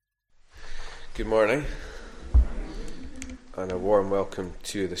Good morning, and a warm welcome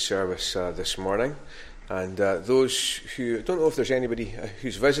to the service this morning. And those who, I don't know if there's anybody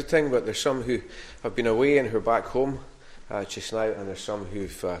who's visiting, but there's some who have been away and who are back home just now, and there's some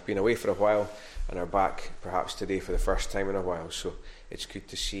who've been away for a while and are back perhaps today for the first time in a while. So it's good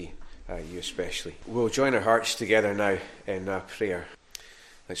to see you especially. We'll join our hearts together now in prayer.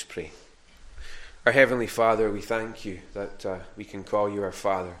 Let's pray. Our Heavenly Father, we thank you that we can call you our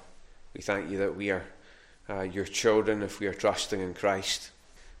Father. We thank you that we are your children if we are trusting in Christ.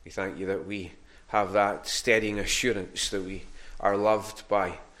 We thank you that we have that steadying assurance that we are loved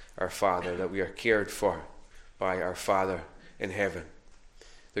by our Father, that we are cared for by our Father in heaven.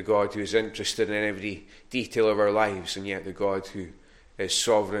 The God who is interested in every detail of our lives, and yet the God who is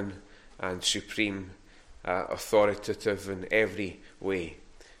sovereign and supreme, authoritative in every way.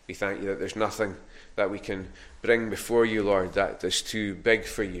 We thank you that there's nothing that we can bring before you, Lord, that is too big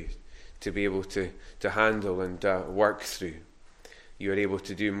for you to be able to handle and work through. You are able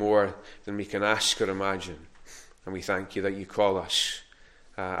to do more than we can ask or imagine. And we thank you that you call us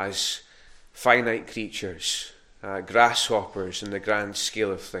as finite creatures, grasshoppers in the grand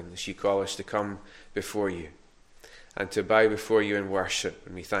scale of things. You call us to come before you and to bow before you in worship.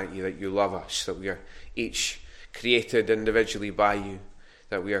 And we thank you that you love us, that we are each created individually by you,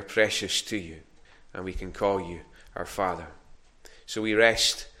 that we are precious to you, and we can call you our Father. So we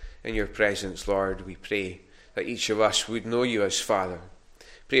rest in your presence, Lord. We pray that each of us would know you as Father.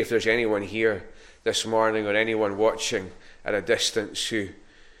 Pray if there's anyone here this morning or anyone watching at a distance who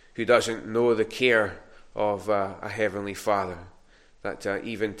doesn't know the care of a Heavenly Father, that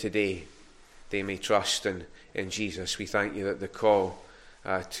even today they may trust in Jesus. We thank you that the call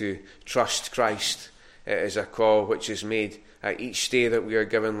to trust Christ is a call which is made each day that we are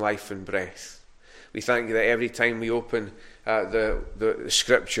given life and breath. We thank you that every time we open the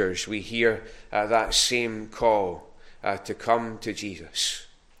Scriptures, we hear that same call to come to Jesus,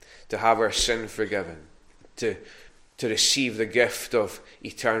 to have our sin forgiven, to receive the gift of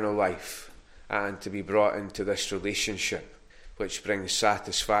eternal life, and to be brought into this relationship which brings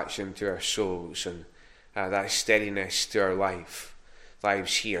satisfaction to our souls and that steadiness to our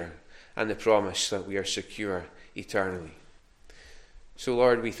lives here, and the promise that we are secure eternally. So,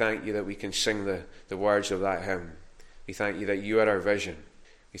 Lord, we thank you that we can sing the words of that hymn. We thank you that you are our vision.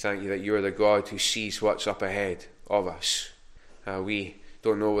 We thank you that you are the God who sees what's up ahead of us. We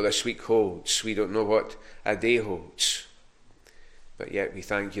don't know what this week holds. We don't know what a day holds. But yet we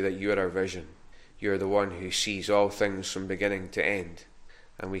thank you that you are our vision. You are the one who sees all things from beginning to end.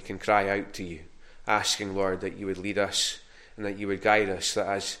 And we can cry out to you, asking, Lord, that you would lead us and that you would guide us, that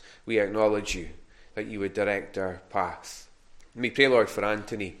as we acknowledge you, that you would direct our path. And we pray, Lord, for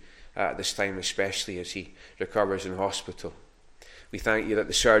Anthony at this time, especially as he recovers in hospital. We thank you that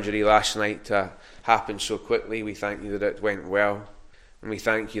the surgery last night happened so quickly. We thank you that it went well. And we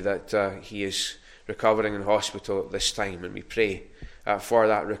thank you that he is recovering in hospital at this time. And we pray for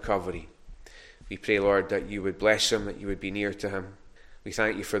that recovery. We pray, Lord, that you would bless him, that you would be near to him. We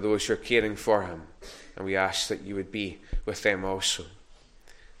thank you for those who are caring for him. And we ask that you would be with them also.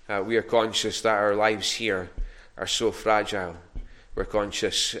 We are conscious that our lives here are so fragile. We're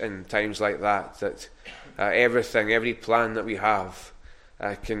conscious in times like that everything, every plan that we have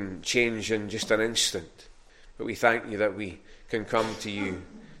can change in just an instant. But we thank you that we can come to you,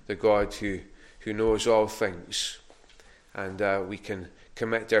 the God who knows all things, and we can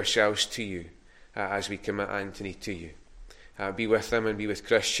commit ourselves to you as we commit Anthony to you. Be with him and be with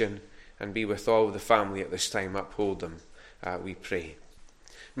Christian and be with all of the family at this time. Uphold them, we pray.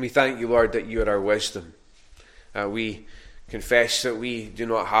 And we thank you, Lord, that you are our wisdom. We confess that we do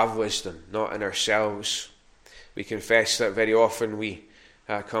not have wisdom, not in ourselves. We confess that very often we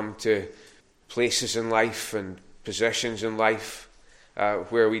come to places in life and positions in life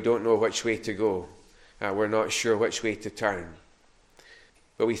where we don't know which way to go. We're not sure which way to turn.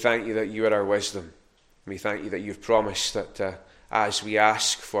 But we thank you that you are our wisdom. We thank you that you've promised that as we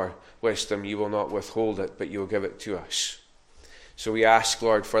ask for wisdom, you will not withhold it, but you'll give it to us. So we ask,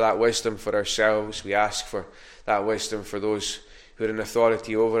 Lord, for that wisdom for ourselves. We ask for that wisdom for those who are in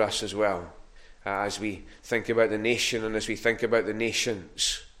authority over us as well. As we think about the nation and as we think about the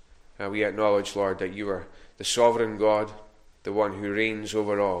nations, we acknowledge, Lord, that you are the sovereign God, the one who reigns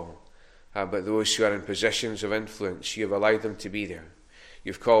over all. But those who are in positions of influence, you have allowed them to be there.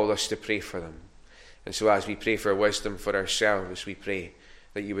 You've called us to pray for them. And so as we pray for wisdom for ourselves, we pray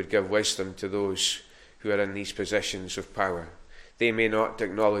that you would give wisdom to those who are in these positions of power. They may not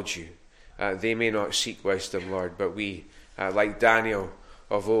acknowledge you. They may not seek wisdom, Lord, but we, like Daniel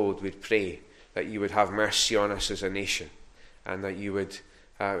of old, would pray that you would have mercy on us as a nation and that you would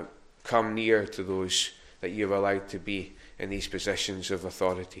come near to those that you have allowed to be in these positions of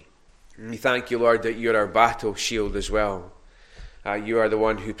authority. And we thank you, Lord, that you're our battle shield as well. You are the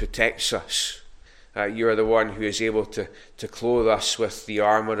one who protects us. You are the one who is able to clothe us with the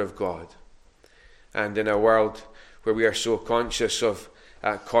armour of God. And in a world where we are so conscious of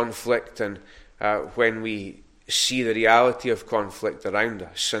conflict, and when we see the reality of conflict around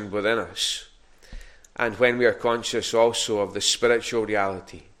us and within us, and when we are conscious also of the spiritual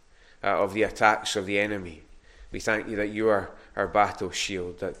reality of the attacks of the enemy, we thank you that you are our battle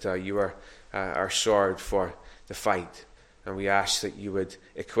shield, that you are our sword for the fight. And we ask that you would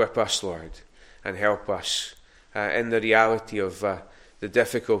equip us, Lord, and help us in the reality of the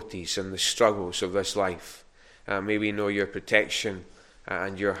difficulties and the struggles of this life. May we know your protection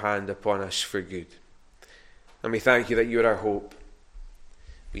and your hand upon us for good. And we thank you that you are our hope.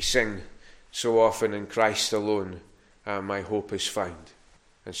 We sing so often, in Christ alone, my hope is found.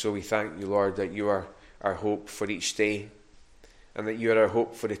 And so we thank you, Lord, that you are our hope for each day, and that you are our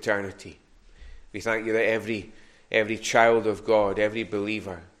hope for eternity. We thank you that every child of God, every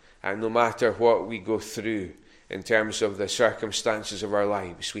believer, and no matter what we go through in terms of the circumstances of our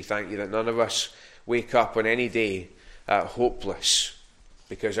lives, we thank you that none of us wake up on any day hopeless,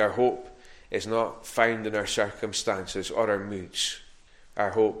 because our hope is not found in our circumstances or our moods. Our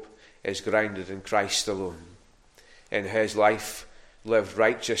hope is grounded in Christ alone, in his life lived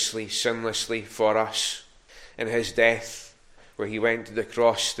righteously, sinlessly for us, in his death where he went to the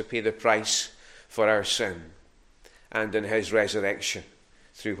cross to pay the price for our sin, and in his resurrection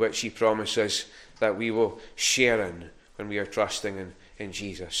through which he promises that we will share in when we are trusting in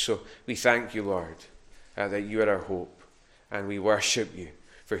Jesus. So we thank you, Lord, that you are our hope, and we worship you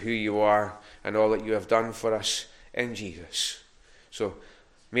for who you are and all that you have done for us in Jesus. So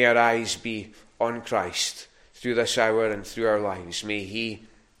may our eyes be on Christ through this hour and through our lives. May he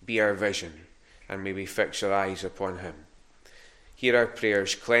be our vision, and may we fix our eyes upon him. Hear our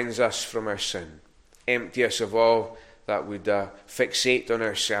prayers, cleanse us from our sin, empty us of all that would fixate on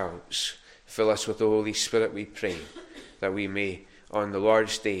ourselves. Fill us with the Holy Spirit, we pray, that we may on the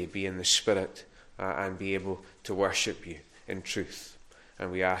Lord's day be in the Spirit and be able to worship you in truth.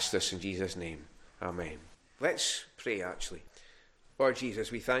 And we ask this in Jesus' name. Amen. Let's pray, actually. Lord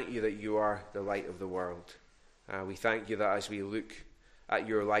Jesus, we thank you that you are the light of the world. We thank you that as we look at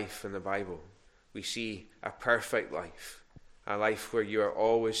your life in the Bible, we see a perfect life, a life where you are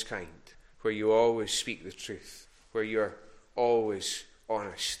always kind, where you always speak the truth, where you are always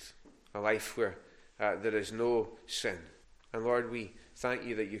honest, a life where there is no sin. And Lord, we thank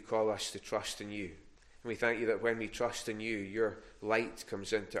you that you call us to trust in you. And we thank you that when we trust in you, your light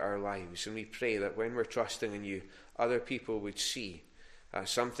comes into our lives. And we pray that when we're trusting in you, other people would see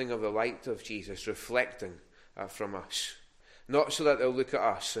something of the light of Jesus reflecting from us. Not so that they'll look at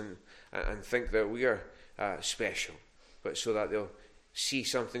us and think that we are special, but so that they'll see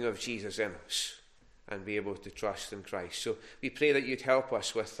something of Jesus in us and be able to trust in Christ. So we pray that you'd help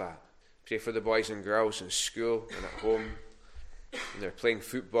us with that. Pray for the boys and girls in school and at home, when they're playing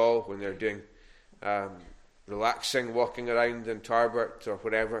football, when they're doing relaxing, walking around in Tarbert or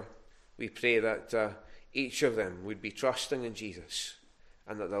whatever. We pray that each of them would be trusting in Jesus,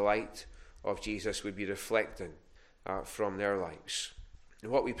 and that the light of Jesus would be reflecting from their lives.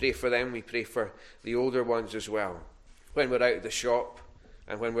 And what we pray for them, we pray for the older ones as well. When we're out at the shop,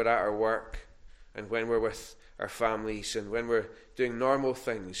 and when we're at our work, and when we're with our families, and when we're doing normal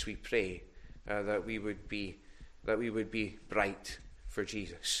things, we pray that we would be bright for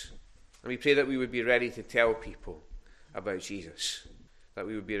Jesus. And we pray that we would be ready to tell people about Jesus, that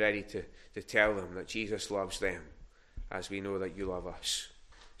we would be ready to tell them that Jesus loves them as we know that you love us.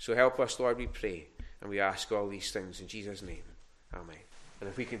 So help us, Lord, we pray, and we ask all these things in Jesus' name. Amen. And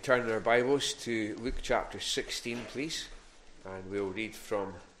if we can turn in our Bibles to Luke chapter 16, please, and we'll read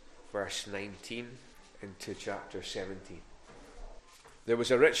from verse 19 into chapter 17. There was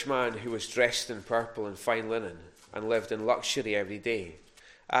a rich man who was dressed in purple and fine linen, and lived in luxury every day.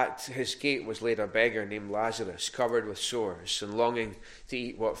 At his gate was laid a beggar named Lazarus, covered with sores, and longing to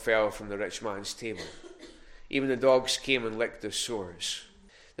eat what fell from the rich man's table. Even the dogs came and licked his sores.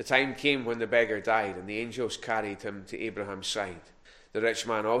 The time came when the beggar died, and the angels carried him to Abraham's side. The rich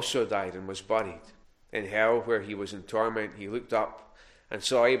man also died and was buried. In hell, where he was in torment, he looked up and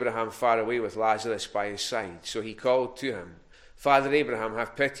saw Abraham far away with Lazarus by his side. So he called to him, "Father Abraham,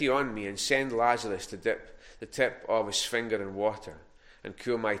 have pity on me, and send Lazarus to dip the tip of his finger in water and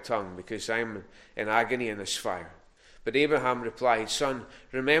cool my tongue, because I am in agony in this fire." But Abraham replied, "Son,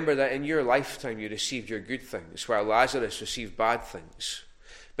 remember that in your lifetime you received your good things, while Lazarus received bad things.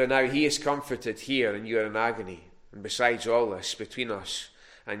 But now he is comforted here, and you are in agony. And besides all this, between us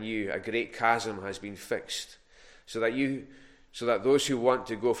and you, a great chasm has been fixed, so that those who want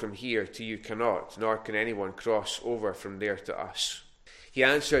to go from here to you cannot, nor can anyone cross over from there to us." He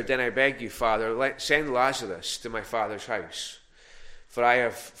answered, "Then I beg you, Father, send Lazarus to my father's house, for I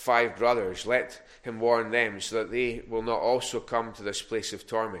have 5 brothers. Let him warn them, so that they will not also come to this place of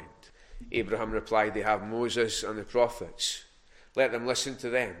torment." Abraham replied, "They have Moses and the prophets. Let them listen to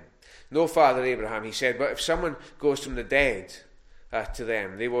them." "No, Father Abraham," he said, "but if someone goes from the dead to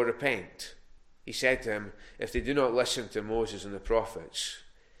them, they will repent." He said to him, "If they do not listen to Moses and the prophets,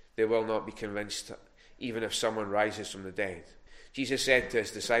 they will not be convinced, even if someone rises from the dead." Jesus said to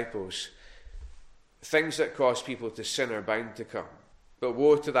his disciples, "Things that cause people to sin are bound to come, but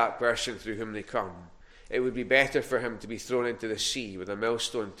woe to that person through whom they come. It would be better for him to be thrown into the sea with a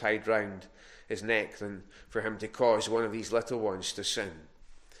millstone tied round his neck than for him to cause one of these little ones to sin.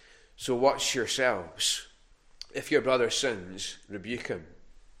 So watch yourselves. If your brother sins, rebuke him.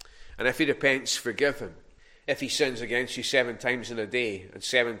 And if he repents, forgive him. If he sins against you 7 times in a day, and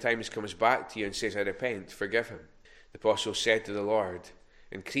 7 times comes back to you and says, 'I repent,' forgive him." The apostle said to the Lord,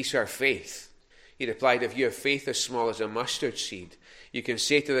 "Increase our faith." He replied, "If you have faith as small as a mustard seed, you can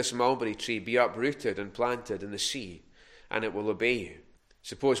say to this mulberry tree, 'Be uprooted and planted in the sea,' and it will obey you.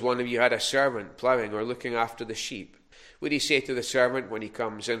 Suppose one of you had a servant ploughing or looking after the sheep. Would he say to the servant when he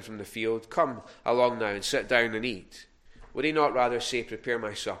comes in from the field, 'Come along now and sit down and eat'? Would he not rather say, 'Prepare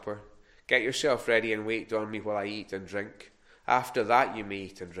my supper, get yourself ready and wait on me while I eat and drink? After that you may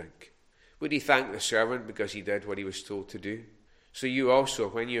eat and drink'? Would he thank the servant because he did what he was told to do? So you also,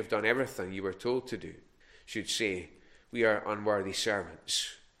 when you have done everything you were told to do, should say, 'We are unworthy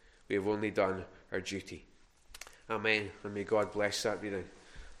servants. We have only done our duty.'" Amen. And may God bless that reading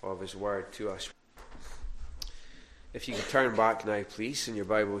of his word to us. If you can turn back now, please, in your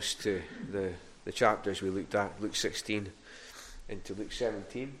Bibles to the chapters we looked at, Luke 16 into Luke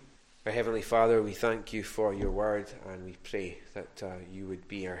 17. Our Heavenly Father, we thank you for your word, and we pray that you would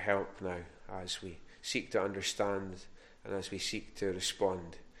be our help now as we seek to understand and as we seek to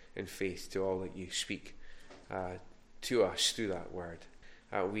respond in faith to all that you speak to us through that word.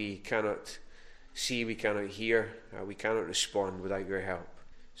 We cannot see, we cannot hear, we cannot respond without your help.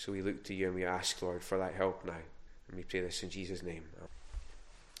 So we look to you and we ask, Lord, for that help now. And we pray this in Jesus' name.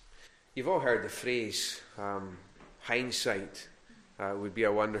 You've all heard the phrase, hindsight would be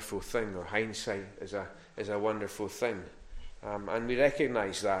a wonderful thing, or hindsight is a wonderful thing. And we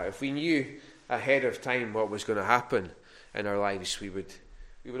recognise that. If we knew ahead of time what was going to happen in our lives, we would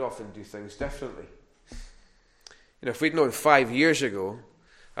often do things differently. You know, if we'd known 5 years ago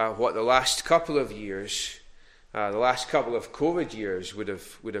what the last couple of years, the last couple of COVID years would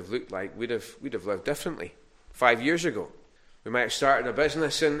have looked like, we'd have lived differently. 5 years ago, we might have started a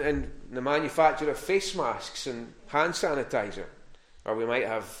business in the manufacture of face masks and hand sanitizer, or we might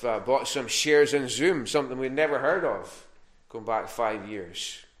have bought some shares in Zoom, something we'd never heard of, going back 5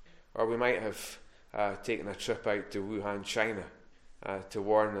 years, or we might have taken a trip out to Wuhan, China, to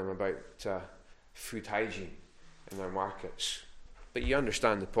warn them about food hygiene in their markets. But you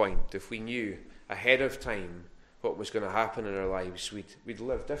understand the point. If we knew ahead of time what was going to happen in our lives, we'd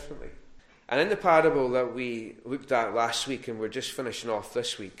live differently. And in the parable that we looked at last week, and we're just finishing off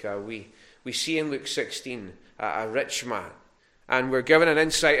this week, we see in Luke 16 a rich man, and we're given an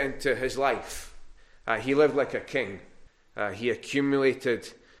insight into his life. He lived like a king. He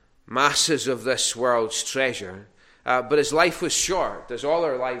accumulated masses of this world's treasure, but his life was short, as all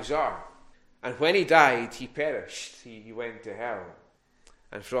our lives are. And when he died, he perished. He went to hell.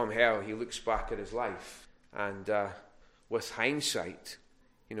 And from hell, he looks back at his life. And with hindsight,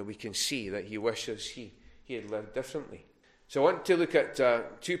 we can see that he wishes he had lived differently. So I want to look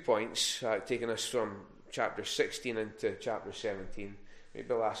at 2 points, taking us from chapter 16 into chapter 17.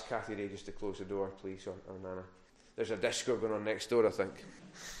 Maybe I'll ask Kathy Ray just to close the door, please, or Nana. There's a disco going on next door, I think.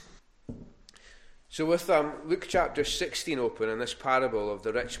 So with Luke chapter 16 open, and this parable of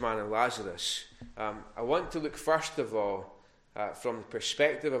the rich man and Lazarus, I want to look first of all from the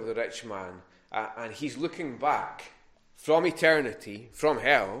perspective of the rich man, and he's looking back from eternity, from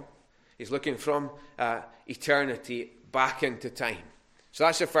hell. He's looking from eternity back into time. So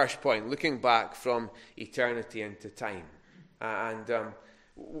that's the first point, looking back from eternity into time. And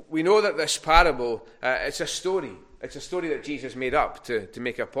we know that this parable, it's a story. It's a story that Jesus made up to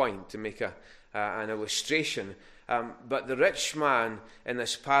make a point, to make an illustration. But the rich man in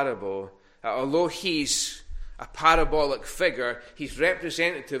this parable, although he's a parabolic figure, he's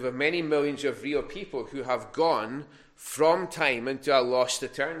representative of many millions of real people who have gone from time into a lost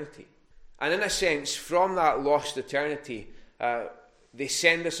eternity. And in a sense, from that lost eternity, they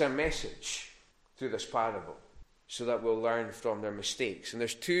send us a message through this parable. so that we'll learn from their mistakes. And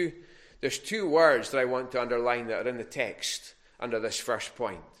there's two words that I want to underline that are in the text under this first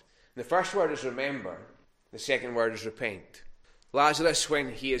point. And the first word is remember. The second word is repent. Lazarus,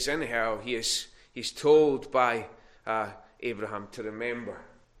 when he is in hell, he's told by Abraham to remember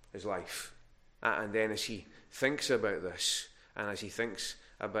his life. And then as he thinks about this, and as he thinks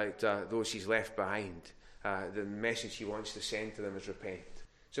about those he's left behind, the message he wants to send to them is repent.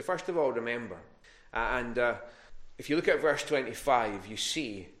 So first of all, remember. And if you look at verse 25, you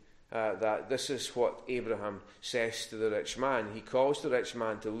see that this is what Abraham says to the rich man. He calls the rich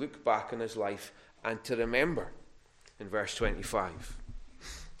man to look back on his life and to remember. In verse 25,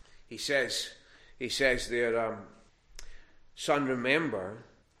 he says there, son, remember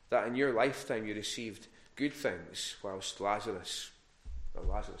that in your lifetime you received good things, whilst Lazarus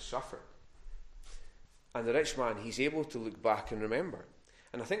suffered. And the rich man, he's able to look back and remember.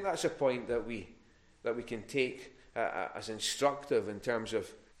 And I think that's a point that we can take as instructive in terms of,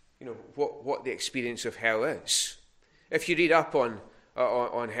 what the experience of hell is. If you read up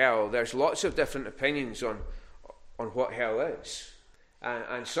on hell, there's lots of different opinions on what hell is.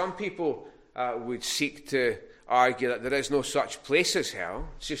 And some people would seek to argue that there is no such place as hell.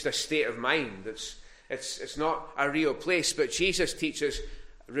 It's just a state of mind. It's not a real place. But Jesus teaches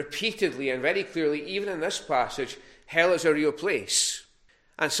repeatedly and very clearly, even in this passage, hell is a real place.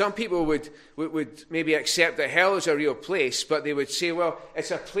 And some people would maybe accept that hell is a real place, but they would say, well, it's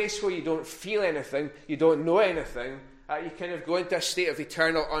a place where you don't feel anything, you don't know anything, you kind of go into a state of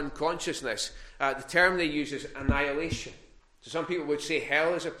eternal unconsciousness. The term they use is annihilation. So some people would say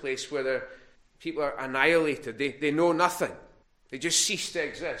hell is a place where people are annihilated. They know nothing. They just cease to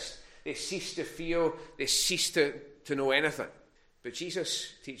exist. They cease to feel. They cease to know anything. But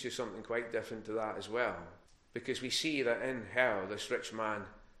Jesus teaches something quite different to that as well. Because we see that in hell, this rich man,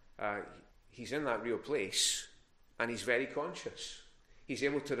 he's in that real place, and he's very conscious. He's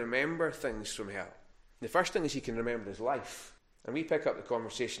able to remember things from hell. The first thing is he can remember his life. And we pick up the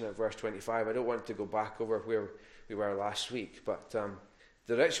conversation at verse 25. I don't want to go back over where we were last week, but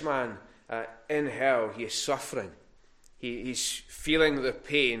the rich man in hell, he is suffering. He's feeling the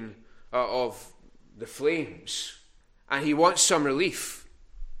pain of the flames, and he wants some relief.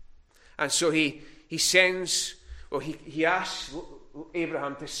 And so he asks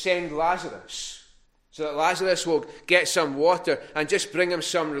Abraham to send Lazarus so that Lazarus will get some water and just bring him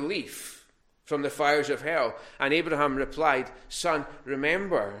some relief from the fires of hell. And Abraham replied, son,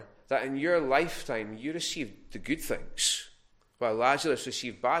 remember that in your lifetime you received the good things, while Lazarus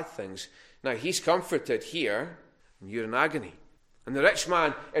received bad things. Now he's comforted here, and you're in agony. And the rich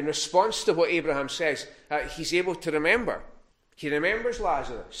man, in response to what Abraham says, he's able to remember. He remembers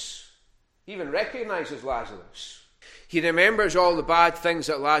Lazarus. He even recognizes Lazarus. He remembers all the bad things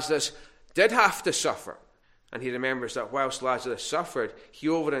that Lazarus did have to suffer. And he remembers that whilst Lazarus suffered, he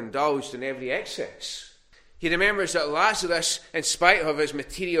overindulged in every excess. He remembers that Lazarus, in spite of his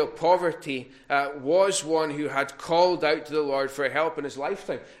material poverty, was one who had called out to the Lord for help in his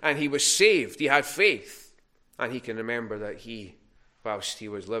lifetime. And he was saved. He had faith. And he can remember that he, whilst he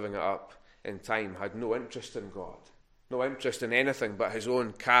was living it up in time, had no interest in God. No interest in anything but his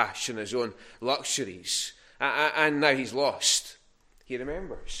own cash and his own luxuries. And now he's lost. He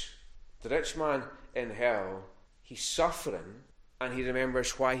remembers. The rich man in hell, he's suffering, and he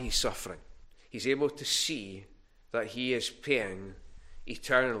remembers why he's suffering. He's able to see that he is paying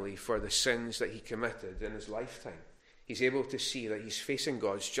eternally for the sins that he committed in his lifetime. He's able to see that he's facing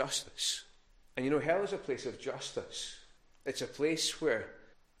God's justice. And hell is a place of justice. It's a place where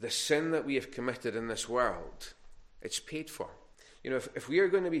the sin that we have committed in this world, it's paid for. If we are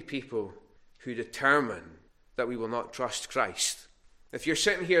going to be people who determine that we will not trust Christ, if you're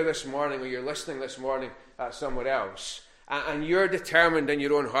sitting here this morning or you're listening this morning somewhere else, and you're determined in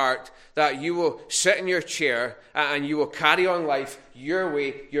your own heart that you will sit in your chair and you will carry on life your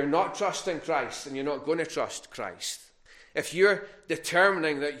way, you're not trusting Christ and you're not going to trust Christ. If you're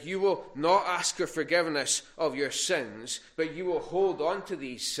determining that you will not ask for forgiveness of your sins, but you will hold on to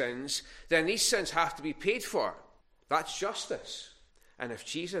these sins, then these sins have to be paid for. That's justice. And if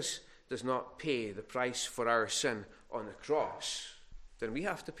Jesus does not pay the price for our sin on the cross, then we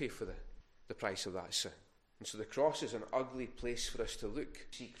have to pay for the price of that sin. And so the cross is an ugly place for us to look.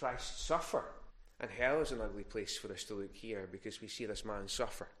 See Christ suffer. And hell is an ugly place for us to look here because we see this man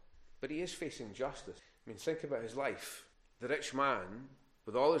suffer. But he is facing justice. Think about his life. The rich man,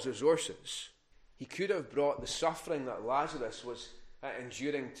 with all his resources, he could have brought the suffering that Lazarus was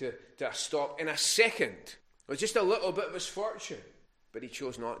enduring to a stop in a second. It was just a little bit of misfortune. But he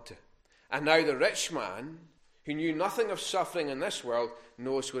chose not to. And now the rich man, who knew nothing of suffering in this world,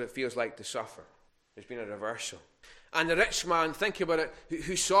 knows what it feels like to suffer. There's been a reversal. And the rich man, think about it,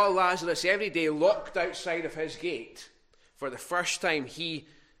 who saw Lazarus every day locked outside of his gate, for the first time he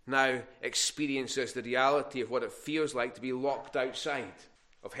now experiences the reality of what it feels like to be locked outside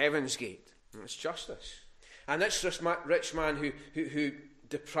of heaven's gate. And it's justice. And this rich man who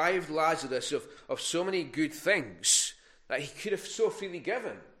deprived Lazarus of so many good things that he could have so freely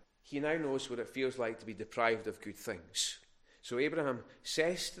given, he now knows what it feels like to be deprived of good things. So Abraham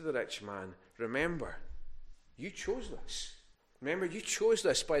says to the rich man, remember, you chose this. Remember, you chose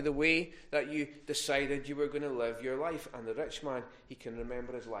this by the way that you decided you were going to live your life. And the rich man, he can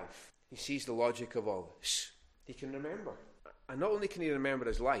remember his life. He sees the logic of all this. He can remember. And not only can he remember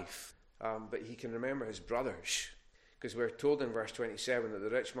his life, but he can remember his brothers. Because we're told in verse 27 that the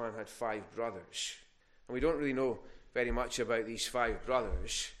rich man had 5 brothers. And we don't really know very much about these 5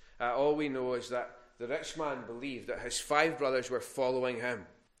 brothers. All we know is that the rich man believed that his 5 brothers were following him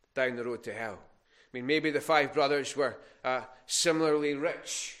down the road to hell. I mean, maybe the 5 brothers were similarly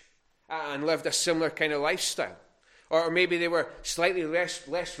rich and lived a similar kind of lifestyle. Or maybe they were slightly less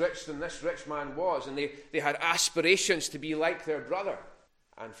rich than this rich man was, and they had aspirations to be like their brother.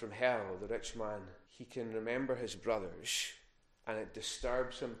 And from hell, the rich man, he can remember his brothers, and it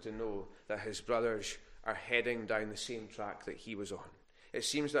disturbs him to know that his brothers are heading down the same track that he was on. It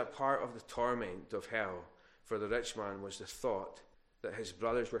seems that part of the torment of hell for the rich man was the thought that his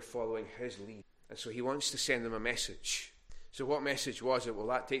brothers were following his lead. And so he wants to send them a message. So what message was it? Well,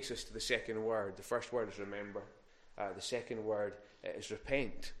 that takes us to the second word. The first word is remember. The second word is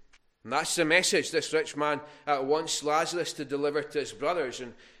repent. And that's the message this rich man wants Lazarus to deliver to his brothers.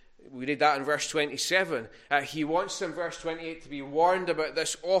 And we read that in verse 27. He wants them, verse 28, to be warned about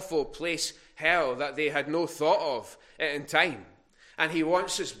this awful place, hell, that they had no thought of in time. And he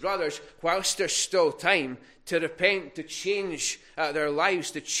wants his brothers, whilst there's still time, to repent, to change their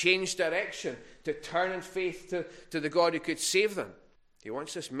lives, to change direction, to turn in faith to the God who could save them. He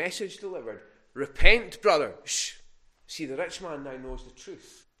wants this message delivered. Repent, brothers. See, the rich man now knows the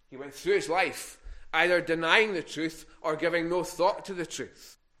truth. He went through his life either denying the truth or giving no thought to the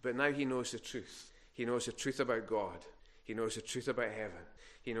truth. But now he knows the truth. He knows the truth about God. He knows the truth about heaven.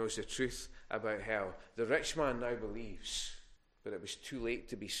 He knows the truth about hell. The rich man now believes, but it was too late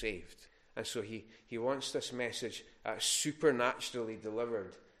to be saved. And so he wants this message supernaturally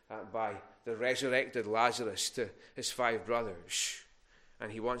delivered by the resurrected Lazarus to his 5 brothers.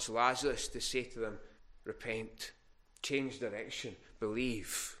 And he wants Lazarus to say to them, repent, change direction,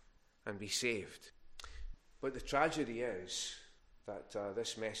 believe, and be saved. But the tragedy is that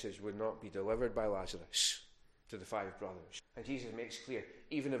this message would not be delivered by Lazarus to the 5 brothers. And Jesus makes clear,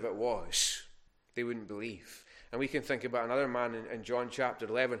 even if it was, they wouldn't believe. And we can think about another man in John chapter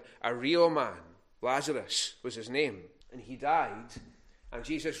 11, a real man. Lazarus was his name. And he died, and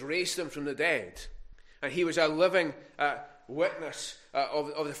Jesus raised him from the dead. And he was a living witness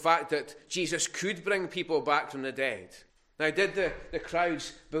of the fact that Jesus could bring people back from the dead. Now, did the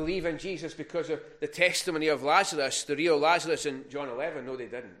crowds believe in Jesus because of the testimony of Lazarus, the real Lazarus in John 11? No, they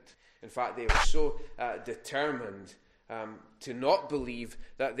didn't. In fact, they were so determined to not believe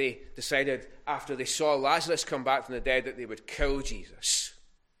that they decided after they saw Lazarus come back from the dead that they would kill Jesus.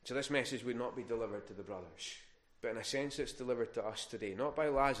 So this message would not be delivered to the brothers. But in a sense it's delivered to us today, not by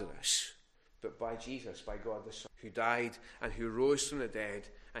Lazarus, but by Jesus, by God the Son, who died and who rose from the dead,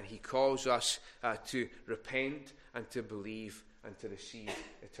 and he calls us to repent and to believe and to receive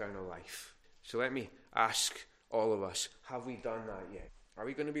eternal life. So let me ask all of us, have we done that yet? Are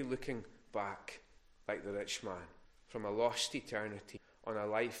we going to be looking back like the rich man from a lost eternity on a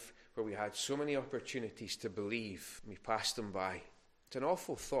life where we had so many opportunities to believe and we passed them by? It's an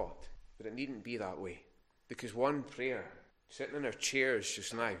awful thought, but it needn't be that way. Because one prayer, sitting in our chairs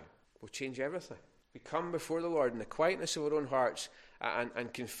just now, will change everything. We come before the Lord in the quietness of our own hearts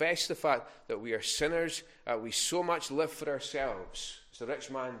and confess the fact that we are sinners. We so much live for ourselves, as the rich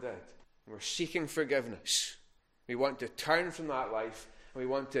man did. And we're seeking forgiveness. We want to turn from that life, and we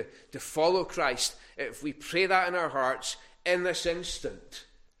want to follow Christ. If we pray that in our hearts, in this instant,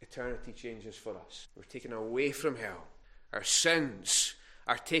 eternity changes for us. We're taken away from hell. Our sins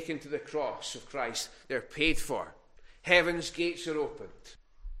are taken to the cross of Christ. They're paid for. Heaven's gates are opened.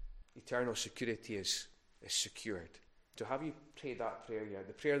 Eternal security is secured. So have you prayed that prayer yet?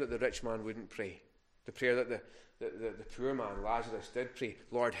 The prayer that the rich man wouldn't pray. The prayer that the poor man, Lazarus, did pray.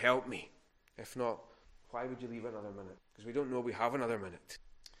 Lord, help me. If not, why would you leave another minute? Because we don't know we have another minute.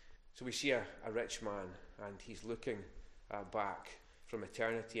 So we see a rich man, and he's looking back from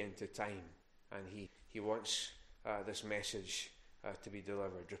eternity into time. And he wants this message to be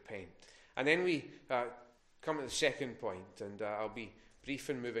delivered. Repent. And then we come to the second point, and I'll be brief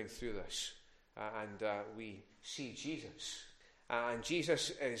in moving through this. and we see Jesus. And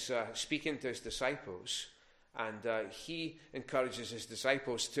Jesus is speaking to his disciples, and he encourages his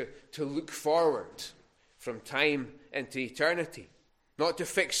disciples to look forward from time into eternity. Not to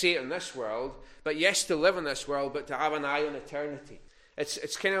fixate on this world, but yes, to live in this world, but to have an eye on eternity.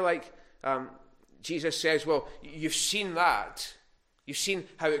 It's kind of like Jesus says, well, you've seen that. You've seen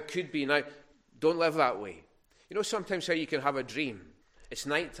how it could be. Now, don't live that way. You know sometimes how you can have a dream. It's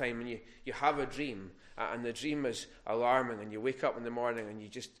nighttime and you have a dream, and the dream is alarming, and you wake up in the morning and you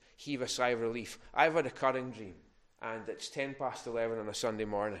just heave a sigh of relief. I've had a recurring dream, and it's 11:10 on a Sunday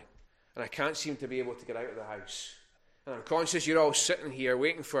morning, and I can't seem to be able to get out of the house. And I'm conscious you're all sitting here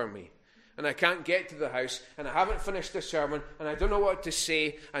waiting for me, and I can't get to the house, and I haven't finished the sermon, and I don't know what to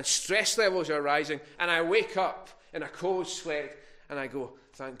say, and stress levels are rising, and I wake up in a cold sweat, and I go,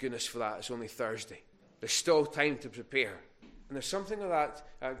 thank goodness for that, it's only Thursday. There's still time to prepare. And there's something of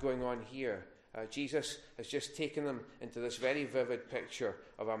that going on here. Jesus has just taken them into this very vivid picture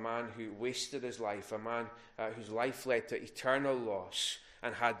of a man who wasted his life, a man whose life led to eternal loss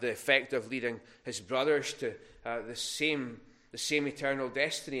and had the effect of leading his brothers to the same eternal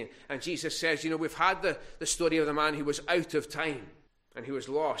destiny. And Jesus says, we've had the story of the man who was out of time and who was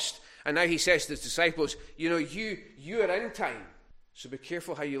lost. And now he says to his disciples, you are in time, so be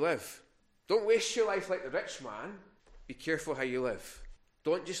careful how you live. Don't waste your life like the rich man. Be careful how you live.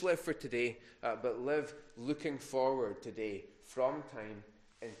 Don't just live for today, but live looking forward today from time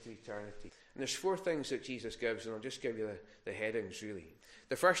into eternity. And there's 4 things that Jesus gives, and I'll just give you the headings, really.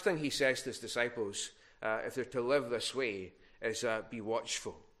 The first thing he says to his disciples, if they're to live this way, is be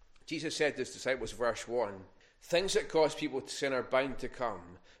watchful. Jesus said to his disciples, verse 1, things that cause people to sin are bound to come,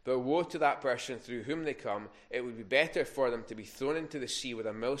 but woe to that person through whom they come. It would be better for them to be thrown into the sea with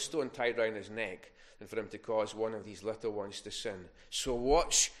a millstone tied round his neck than for him to cause one of these little ones to sin. So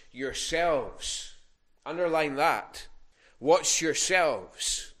watch yourselves. Underline that. Watch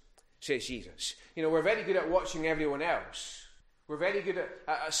yourselves, says Jesus. We're very good at watching everyone else. We're very good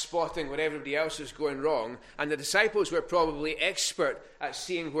at spotting where everybody else is going wrong. And the disciples were probably expert at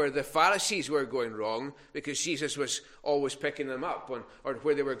seeing where the Pharisees were going wrong, because Jesus was always picking them up on or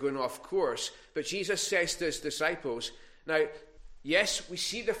where they were going off course. But Jesus says to his disciples, now, yes, we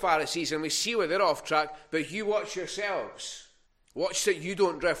see the Pharisees and we see where they're off track, but you watch yourselves. Watch that you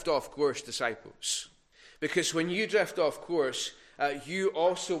don't drift off course, disciples. Because when you drift off course, you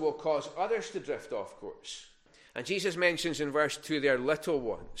also will cause others to drift off course. And Jesus mentions in verse 2 they're little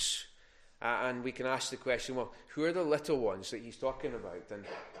ones. And we can ask the question, well, who are the little ones that he's talking about? And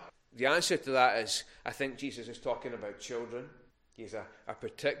the answer to that is, I think Jesus is talking about children. He has a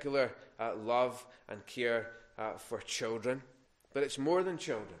particular love and care for children. But it's more than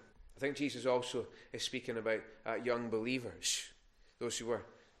children. I think Jesus also is speaking about young believers, those who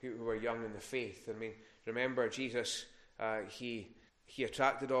were young in the faith. I mean, remember Jesus, he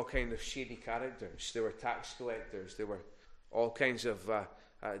attracted all kinds of shady characters. There were tax collectors. There were all kinds of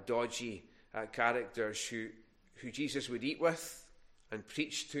dodgy characters who Jesus would eat with and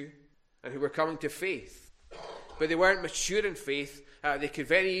preach to, and who were coming to faith. But they weren't mature in faith. They could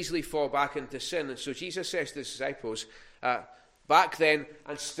very easily fall back into sin. And so Jesus says to his disciples, back then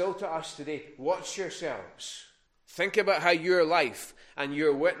and still to us today, watch yourselves. Think about how your life and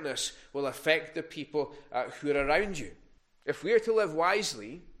your witness will affect the people who are around you. If we are to live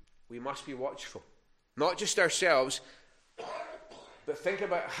wisely, we must be watchful. Not just ourselves, but think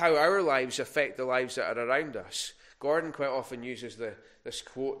about how our lives affect the lives that are around us. Gordon quite often uses this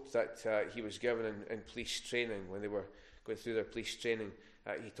quote that he was given in police training when they were going through their police training.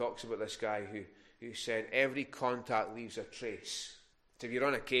 He talks about this guy who said, every contact leaves a trace. So if you're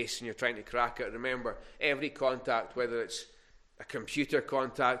on a case and you're trying to crack it, remember, every contact, whether it's a computer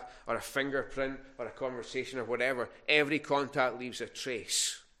contact or a fingerprint or a conversation or whatever, every contact leaves a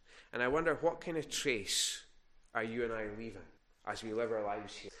trace. And I wonder, what kind of trace are you and I leaving as we live our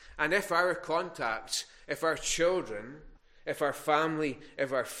lives here? And if our contacts, if our children, if our family,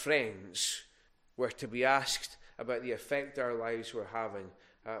 if our friends were to be asked about the effect our lives were having,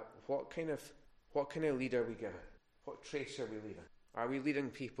 what kind of leader are we giving? What trace are we leaving? Are we leading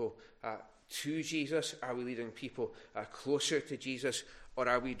people to Jesus? Are we leading people closer to Jesus? Or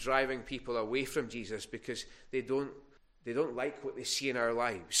are we driving people away from Jesus because they don't like what they see in our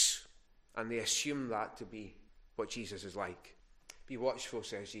lives, and they assume that to be what Jesus is like? Be watchful,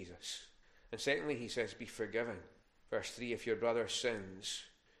 says Jesus. And secondly, he says, be forgiving. Verse 3, if your brother sins,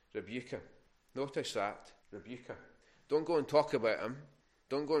 rebuke him. Notice that, rebuke him. Don't go and talk about him.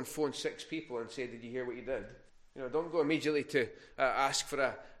 Don't go and phone 6 people and say, did you hear what he did? Don't go immediately to ask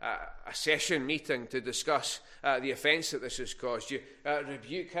for a session meeting to discuss the offence that this has caused you.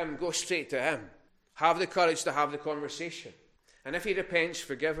 Rebuke him, go straight to him. Have the courage to have the conversation. And if he repents,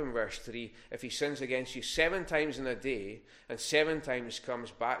 forgive him, verse 3. If he sins against you 7 times in a day and 7 times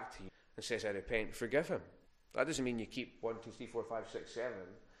comes back to you and says, I repent, forgive him. That doesn't mean you keep 1, 2, 3, 4, 5, 6, 7,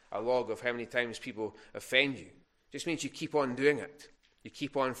 a log of how many times people offend you. It just means you keep on doing it. You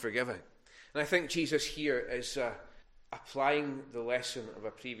keep on forgiving. And I think Jesus here is applying the lesson of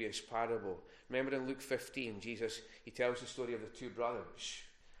a previous parable. Remember in Luke 15, Jesus, he tells the story of the 2 brothers.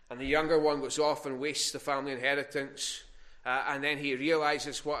 And the younger one goes off and wastes the family inheritance. And then he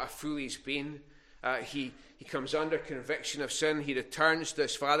realizes what a fool he's been. He comes under conviction of sin. He returns to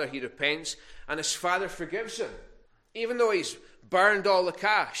his father. He repents. And his father forgives him. Even though he's burned all the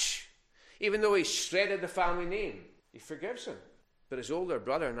cash. Even though he's shredded the family name. He forgives him. But his older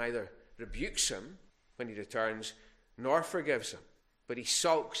brother neither rebukes him when he returns, nor forgives him. But he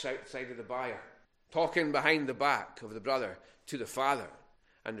sulks outside of the byre, talking behind the back of the brother to the father,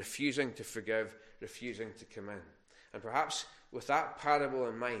 and refusing to forgive, refusing to come in. And perhaps with that parable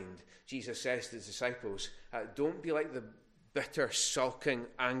in mind, Jesus says to his disciples, don't be like the bitter, sulking,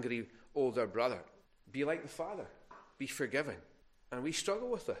 angry older brother. Be like the father. Be forgiving. And we struggle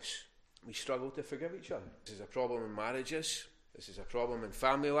with this. We struggle to forgive each other. This is a problem in marriages. This is a problem in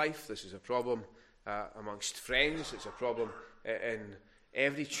family life. This is a problem amongst friends. It's a problem in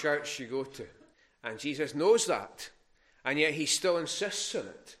every church you go to. And Jesus knows that. And yet he still insists on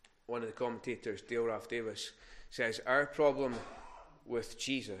it. One of the commentators, Dale Ralph Davis, says our problem with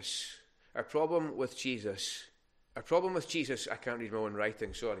Jesus, I can't read my own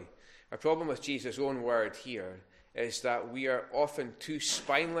writing, sorry. Our problem with Jesus' own word here is that we are often too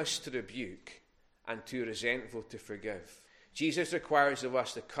spineless to rebuke and too resentful to forgive. Jesus requires of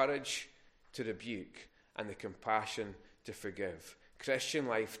us the courage to rebuke and the compassion to forgive. Christian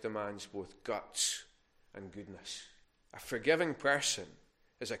life demands both guts and goodness. A forgiving person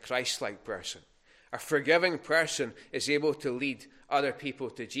is a Christ-like person. A forgiving person is able to lead other people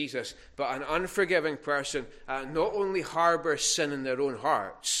to Jesus, but an unforgiving person not only harbours sin in their own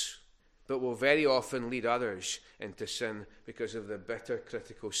hearts, but will very often lead others into sin because of the bitter,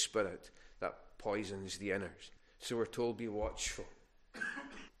 critical spirit that poisons the inners. So we're told, be watchful,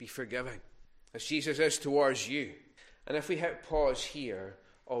 be forgiving, as Jesus is towards you. And if we hit pause here,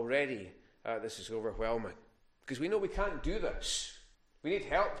 already this is overwhelming, because we know we can't do this. We need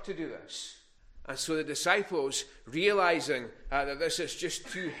help to do this. And so the disciples, realizing that this is just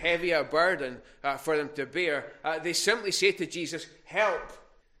too heavy a burden for them to bear, they simply say to Jesus, help.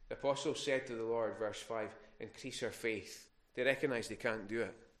 The apostles said to the Lord, verse 5, increase our faith. They recognize they can't do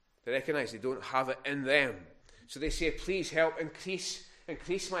it. They recognize they don't have it in them. So they say, please help increase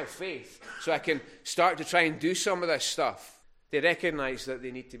my faith so I can start to try and do some of this stuff. They recognize that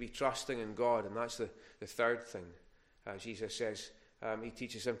they need to be trusting in God, and that's the third thing. Jesus says, he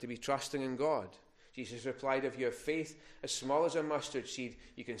teaches them to be trusting in God. Jesus replied, if you have faith as small as a mustard seed,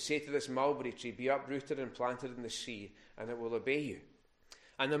 you can say to this mulberry tree, be uprooted and planted in the sea, and it will obey you.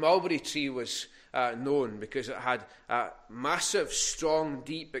 And the mulberry tree was known because it had massive, strong,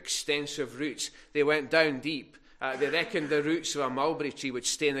 deep, extensive roots. They went down deep. They reckoned the roots of a mulberry tree would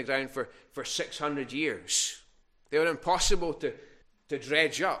stay in the ground for 600 years. They were impossible to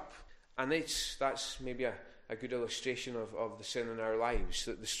dredge up. And that's maybe a good illustration of the sin in our lives,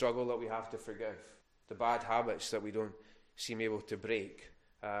 that the struggle that we have to forgive, the bad habits that we don't seem able to break.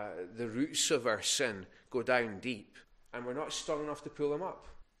 The roots of our sin go down deep, and we're not strong enough to pull them up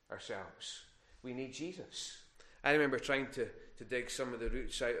ourselves. We need Jesus. I remember trying to dig some of the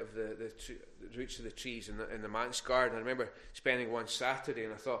roots out of the roots of the trees in the manse garden. I remember spending one Saturday,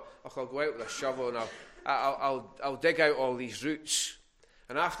 and I thought, I'll go out with a shovel and I'll dig out all these roots.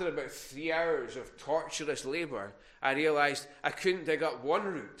 And after about 3 hours of torturous labour, I realised I couldn't dig up one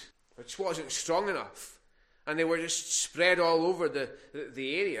root, which wasn't strong enough. And they were just spread all over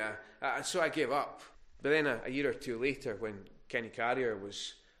the area, and so I gave up. But then a year or two later, when Kenny Carrier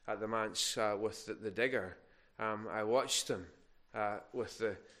was at the manse with the digger, I watched him with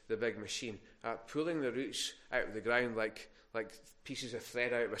the big machine, pulling the roots out of the ground like pieces of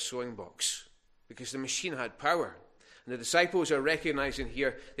thread out of a sewing box, because the machine had power. And the disciples are recognizing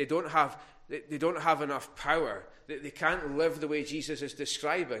here they don't have enough power. They can't live the way Jesus is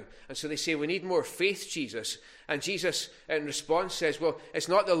describing. And so they say, we need more faith, Jesus. And Jesus, in response, says, well, it's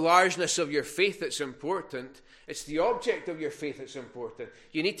not the largeness of your faith that's important. It's the object of your faith that's important.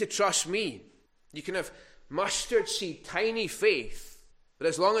 You need to trust me. You can have mustard seed, tiny faith, but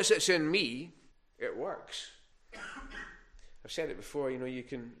as long as it's in me, it works. I've said it before, you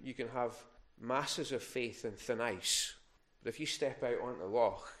can have masses of faith in thin ice. But if you step out onto the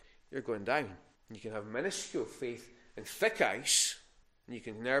loch, you're going down. You can have minuscule faith in thick ice, and you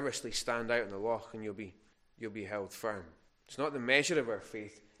can nervously stand out in the loch, and you'll be held firm. It's not the measure of our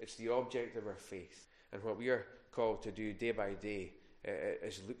faith, it's the object of our faith. And what we are called to do day by day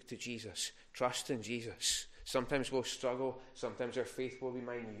is look to Jesus, trust in Jesus. Sometimes we'll struggle, sometimes our faith will be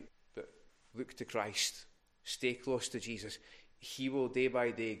minute, but look to Christ. Stay close to Jesus. He will day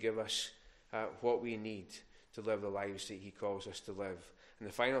by day give us what we need to live the lives that he calls us to live. And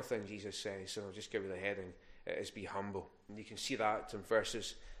the final thing Jesus says, and I'll just give you the heading, is be humble. And you can see that in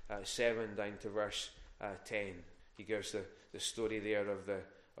verses 7 down to verse 10. He gives the story there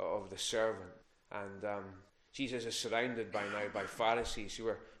of the servant. And Jesus is surrounded by now by Pharisees who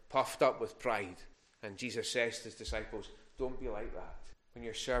are puffed up with pride. And Jesus says to his disciples, don't be like that. When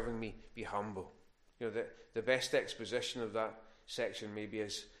you're serving me, be humble. You know, the best exposition of that section maybe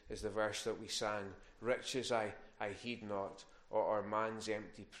is the verse that we sang, riches I heed not, or man's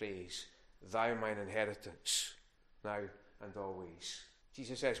empty praise, thou mine inheritance, now and always.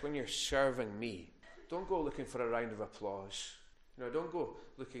 Jesus says, when you're serving me, don't go looking for a round of applause. You know, don't go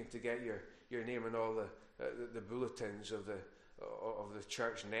looking to get your name in all the bulletins of the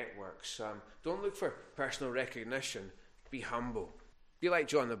church networks. Don't look for personal recognition. Be humble. Be like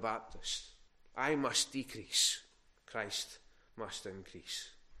John the Baptist. I must decrease. Christ must increase.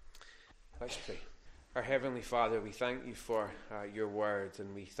 Let's pray. Our Heavenly Father, we thank you for your word,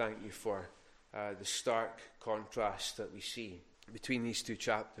 and we thank you for the stark contrast that we see between these two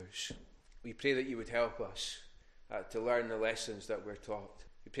chapters. We pray that you would help us to learn the lessons that we're taught.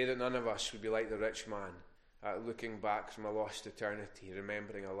 We pray that none of us would be like the rich man, looking back from a lost eternity,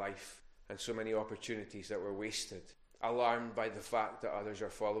 remembering a life and so many opportunities that were wasted, alarmed by the fact that others are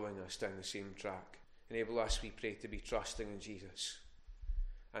following us down the same track. Enable us, we pray, to be trusting in Jesus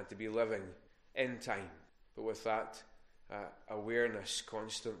and to be living in time, but with that awareness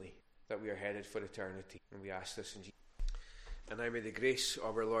constantly that we are headed for eternity. And we ask this in Jesus. And now may the grace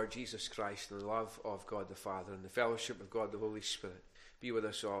of our Lord Jesus Christ and the love of God the Father and the fellowship of God the Holy Spirit be with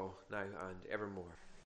us all now and evermore.